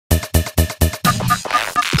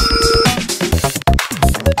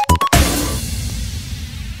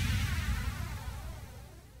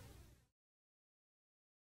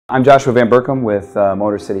I'm Joshua Van Berkum with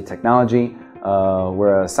Motor City Technology.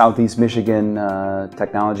 We're a Southeast Michigan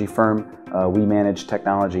technology firm. We manage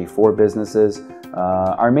technology for businesses.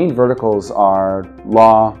 Our main verticals are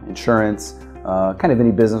law, insurance, kind of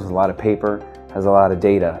any business with a lot of paper, has a lot of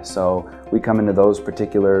data. So we come into those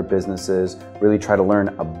particular businesses, really try to learn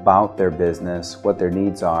about their business, what their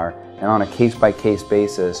needs are, and on a case-by-case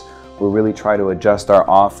basis, we'll really try to adjust our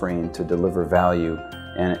offering to deliver value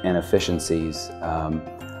and efficiencies.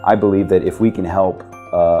 I believe that if we can help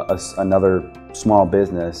another small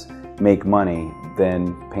business make money,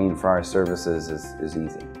 then paying for our services is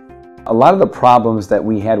easy. A lot of the problems that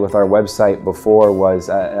we had with our website before was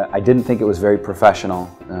I didn't think it was very professional,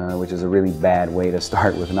 which is a really bad way to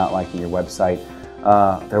start with not liking your website.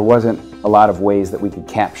 There wasn't a lot of ways that we could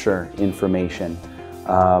capture information.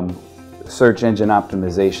 Search engine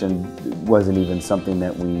optimization wasn't even something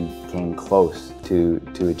that we came close to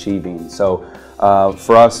achieving. So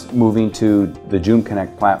for us moving to the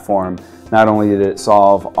JoomConnect platform, not only did it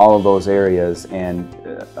solve all of those areas and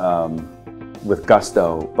with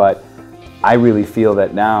gusto, but I really feel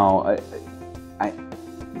that now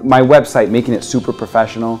my website, making it super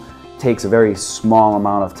professional, takes a very small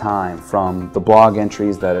amount of time from the blog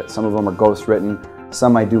entries that some of them are ghost written,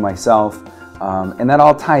 some I do myself, and that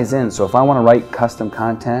all ties in. So if I want to write custom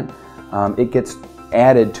content, it gets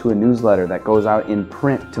added to a newsletter that goes out in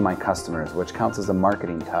print to my customers, which counts as a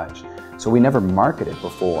marketing touch. So we never marketed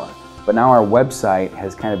before, but now our website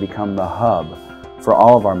has kind of become the hub for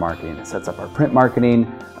all of our marketing. It sets up our print marketing,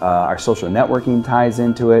 our social networking ties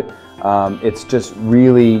into it. It's just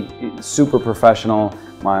really super professional.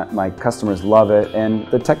 My customers love it, and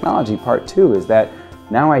the technology part too is that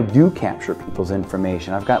now I do capture people's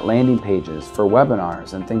information. I've got landing pages for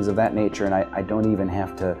webinars and things of that nature, and I don't even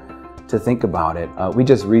have to think about it. We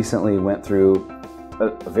just recently went through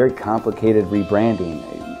a very complicated rebranding.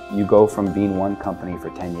 You go from being one company for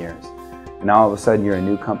 10 years, and all of a sudden you're a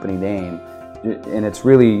new company name, and it's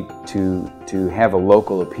really to have a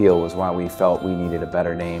local appeal was why we felt we needed a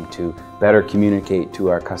better name to better communicate to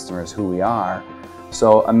our customers who we are.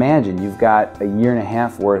 So imagine you've got a year and a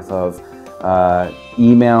half worth of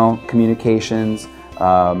email communications,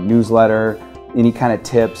 newsletter, any kind of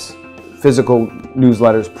tips, physical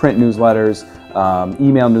newsletters, print newsletters,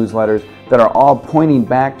 email newsletters that are all pointing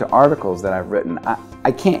back to articles that I've written.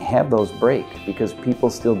 I can't have those break because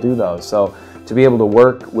people still do those. So to be able to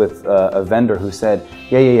work with a vendor who said,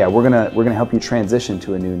 yeah, we're gonna help you transition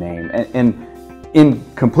to a new name, and in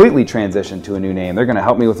completely transition to a new name. They're gonna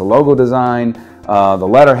help me with the logo design, the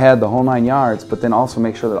letterhead, the whole 9 yards, but then also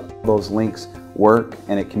make sure that those links work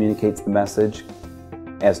and it communicates the message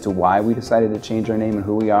as to why we decided to change our name and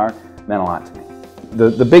who we are. Meant a lot to me.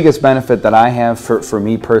 The biggest benefit that I have for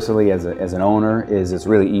me personally as an owner is it's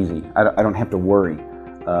really easy. I don't have to worry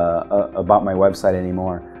about my website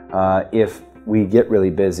anymore. If we get really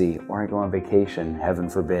busy or I go on vacation, heaven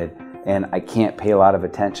forbid, and I can't pay a lot of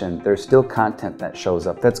attention, there's still content that shows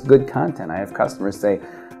up. That's good content. I have customers say,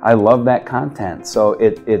 I love that content. So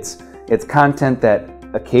it's content that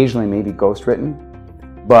occasionally may be ghost written,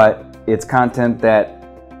 but it's content that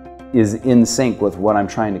is in sync with what I'm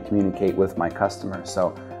trying to communicate with my customers.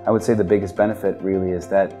 So I would say the biggest benefit really is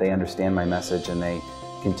that they understand my message and they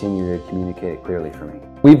continue to communicate it clearly for me.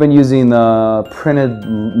 We've been using the printed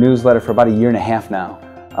newsletter for about a year and a half now.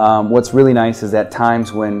 What's really nice is at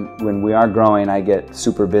times when we are growing, I get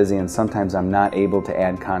super busy and sometimes I'm not able to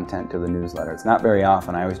add content to the newsletter. It's not very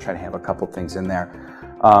often. I always try to have a couple things in there.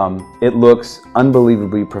 It looks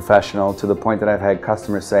unbelievably professional to the point that I've had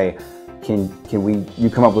customers say, can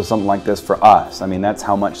you come up with something like this for us? I mean, that's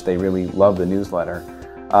how much they really love the newsletter.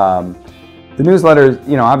 The newsletter,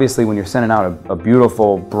 you know, obviously when you're sending out a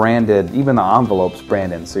beautiful branded, even the envelope's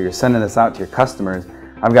branded, so you're sending this out to your customers.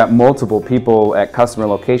 I've got multiple people at customer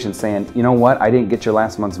locations saying, you know what, I didn't get your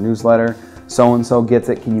last month's newsletter, so-and-so gets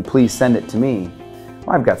it, can you please send it to me?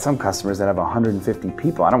 Well, I've got some customers that have 150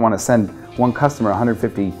 people. I don't want to send one customer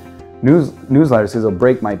 150 newsletters because it'll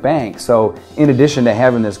break my bank. So in addition to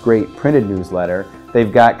having this great printed newsletter,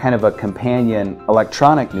 they've got kind of a companion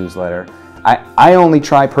electronic newsletter. I only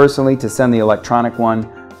try personally to send the electronic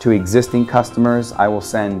one to existing customers. I will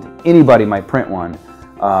send anybody my print one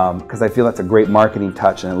because I feel that's a great marketing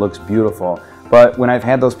touch and it looks beautiful. But when I've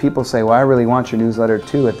had those people say, well, I really want your newsletter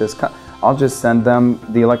too at this, I'll just send them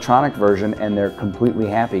the electronic version and they're completely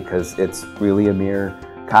happy because it's really a mere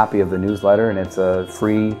copy of the newsletter and it's a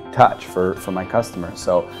free touch for my customers.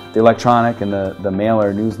 So the electronic and the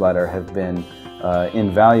mailer newsletter have been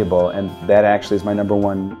invaluable, and that actually is my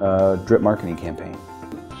 #1 drip marketing campaign.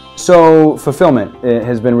 So fulfillment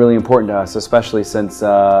has been really important to us, especially since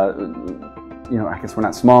you know, I guess we're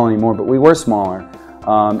not small anymore, but we were smaller,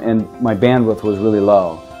 and my bandwidth was really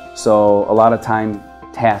low. So a lot of time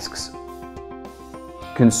tasks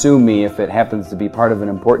consume me if it happens to be part of an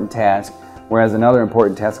important task, whereas another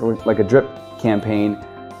important task, like a drip campaign,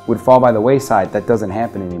 would fall by the wayside. That doesn't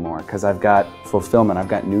happen anymore because I've got fulfillment, I've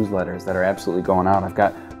got newsletters that are absolutely going out, I've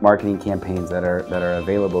got marketing campaigns that are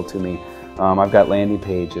available to me, I've got landing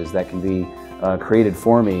pages that can be created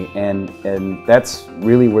for me, and that's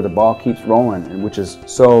really where the ball keeps rolling, and which is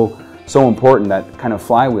so important, that kind of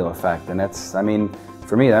flywheel effect. And that's, I mean,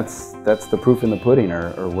 for me, that's the proof in the pudding,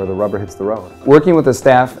 or where the rubber hits the road. Working with the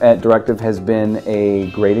staff at Directive has been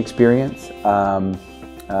a great experience.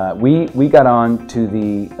 We got on to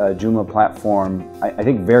the Joomla platform, I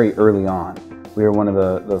think, very early on. We were one of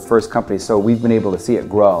the first companies, so we've been able to see it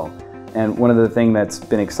grow. And one of the things that's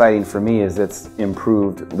been exciting for me is it's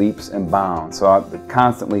improved leaps and bounds. So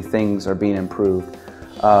constantly things are being improved.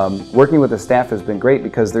 Working with the staff has been great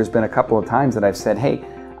because there's been a couple of times that I've said, hey,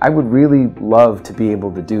 I would really love to be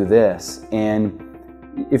able to do this. And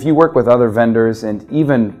if you work with other vendors and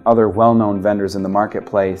even other well-known vendors in the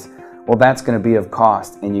marketplace, well, that's going to be of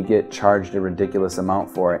cost, and you get charged a ridiculous amount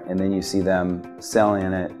for it, and then you see them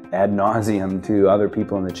selling it ad nauseum to other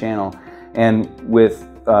people in the channel. And with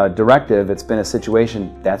Directive, it's been a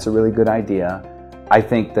situation, that's a really good idea. I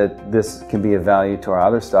think that this can be of value to our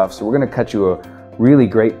other stuff, so we're going to cut you a really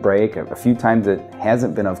great break. A few times it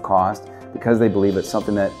hasn't been of cost because they believe it's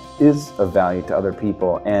something that is of value to other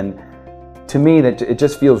people. And to me, that it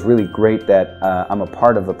just feels really great that I'm a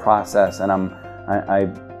part of the process, and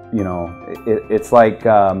you know, it's like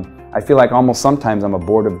I feel like almost sometimes I'm a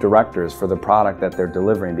board of directors for the product that they're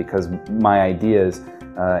delivering because my ideas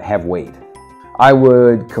have weight. I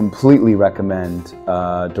would completely recommend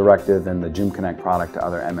Directive and the JoomConnect product to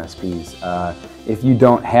other MSPs. If you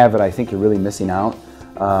don't have it, I think you're really missing out.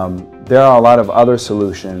 There are a lot of other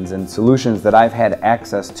solutions, and solutions that I've had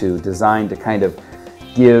access to, designed to kind of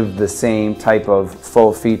give the same type of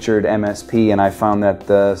full-featured MSP, and I found that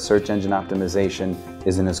the search engine optimization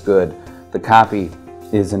isn't as good. The copy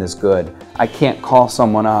isn't as good. I can't call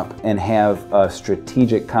someone up and have a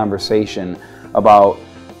strategic conversation about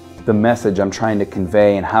the message I'm trying to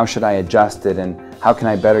convey and how should I adjust it and how can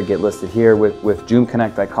I better get listed here. With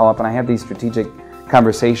JoomConnect, I call up and I have these strategic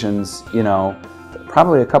conversations, you know,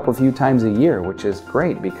 probably a few times a year, which is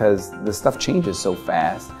great because the stuff changes so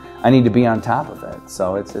fast. I need to be on top of it,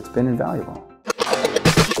 so it's been invaluable.